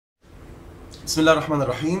بسم الله الرحمن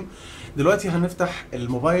الرحيم. دلوقتي هنفتح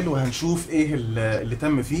الموبايل وهنشوف ايه اللي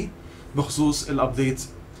تم فيه بخصوص الابديت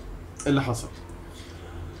اللي حصل.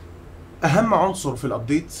 اهم عنصر في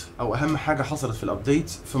الابديت او اهم حاجه حصلت في الابديت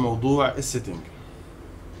في موضوع السيتنج،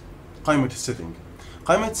 قائمه السيتنج.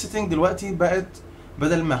 قائمه السيتنج دلوقتي بقت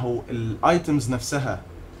بدل ما هو الايتمز نفسها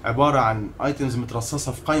عباره عن ايتمز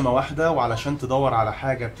مترصصه في قائمه واحده، وعلشان تدور على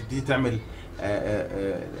حاجه بتبتدي تعمل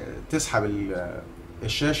تسحب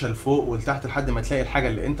الشاشه لفوق ولتحت لحد ما تلاقي الحاجه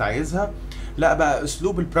اللي انت عايزها. لا، بقى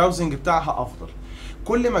اسلوب البراوزنج بتاعها افضل.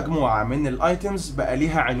 كل مجموعه من الايتمز بقى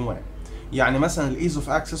ليها عنوان. يعني مثلا الايز اوف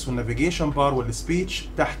اكسس والنافيجيشن بار والسبيتش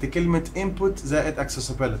تحت كلمه انبوت زائد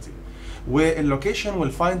اكسسبيلتي، واللوكيشن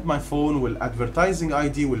والفايند ماي فون والادفرتايزنج اي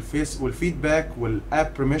دي والفيس والفيدباك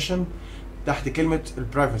والاب بريميشن تحت كلمه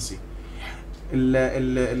البرايفسي.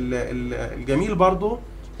 الجميل برضو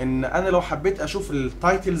ان انا لو حبيت اشوف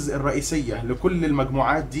التايتلز الرئيسيه لكل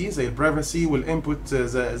المجموعات دي زي البرايفسي والانبوت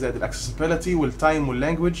زائد الاكسسبيلتي والتايم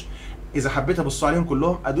واللانجوج، اذا حبيت ابص عليهم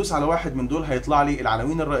كلهم ادوس على واحد من دول هيطلع لي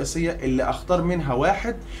العناوين الرئيسيه اللي اختار منها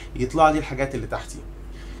واحد يطلع لي الحاجات اللي تحتي.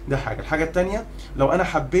 ده حاجه. الحاجه الثانيه، لو انا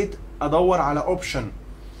حبيت ادور على اوبشن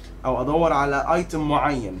او ادور على ايتم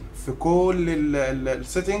معين في كل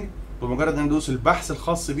السيتنج، بمجرد ان ادوس البحث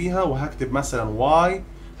الخاص بيها وهكتب مثلا واي،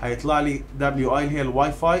 هيطلع لي دبليو اي اللي هي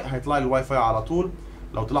الواي فاي، هيطلع لي الواي فاي على طول.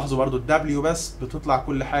 لو تلاحظوا برضو الدبليو بس بتطلع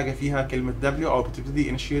كل حاجه فيها كلمه دبليو او بتبتدي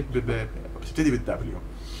انيشيت بتبتدي بالدبليو.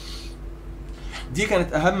 دي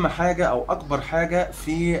كانت اهم حاجه او اكبر حاجه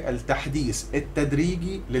في التحديث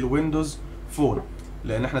التدريجي للويندوز فون،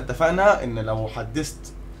 لان احنا اتفقنا ان لو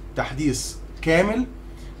حدثت تحديث كامل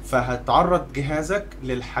فهتعرض جهازك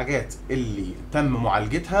للحاجات اللي تم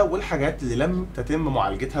معالجتها والحاجات اللي لم تتم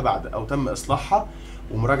معالجتها بعد او تم اصلاحها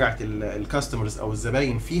ومراجعه الكاستمرز او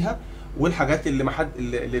الزباين فيها، والحاجات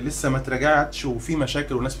اللي لسه ما اتراجعتش وفي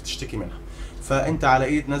مشاكل والناس بتشتكي منها. فانت على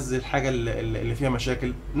ايه تنزل الحاجه اللي فيها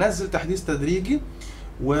مشاكل؟ نزل تحديث تدريجي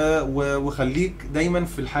وخليك دايما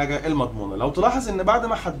في الحاجه المضمونه. لو تلاحظ ان بعد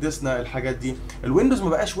ما حدثنا الحاجات دي الويندوز ما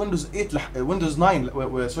بقاش ويندوز 8 ويندوز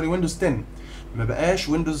 9 سوري ويندوز 10، ما بقاش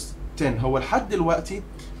ويندوز 10، هو لحد دلوقتي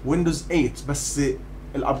ويندوز 8 بس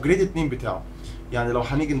الابجريد 2 بتاعه. يعني لو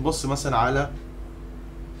هنيجي نبص مثلا على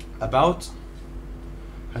about،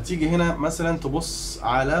 هتيجي هنا مثلا تبص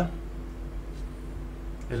على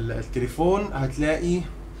التليفون هتلاقي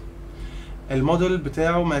الموديل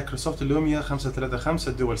بتاعه مايكروسوفت لوميا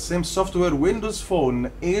 535 دول سيم سوفت وير ويندوز فون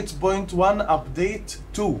 8.1 ابديت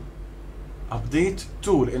 2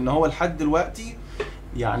 لان هو لحد دلوقتي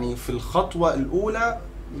يعني في الخطوه الاولى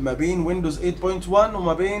ما بين ويندوز 8.1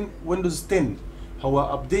 وما بين ويندوز 10،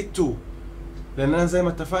 هو ابديت 2. لان انا زي ما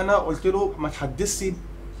اتفقنا قلت له ما تحدثش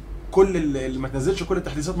ما تنزلش كل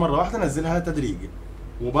التحديثات مره واحده، نزلها تدريجي.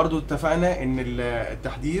 وبرضو اتفقنا ان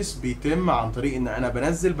التحديث بيتم عن طريق ان انا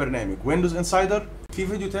بنزل برنامج ويندوز انسايدر. في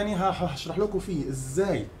فيديو تاني هشرح لكم فيه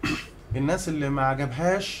ازاي الناس اللي ما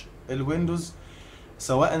عجبهاش الويندوز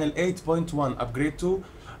سواء ال 8.1 ابجريد 2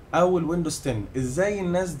 او الويندوز 10، ازاي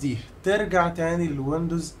الناس دي ترجع تاني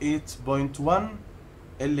للويندوز 8.1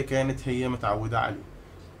 اللي كانت هي متعودة عليه.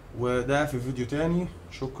 وده في فيديو تاني.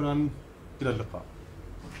 شكرا، الى اللقاء.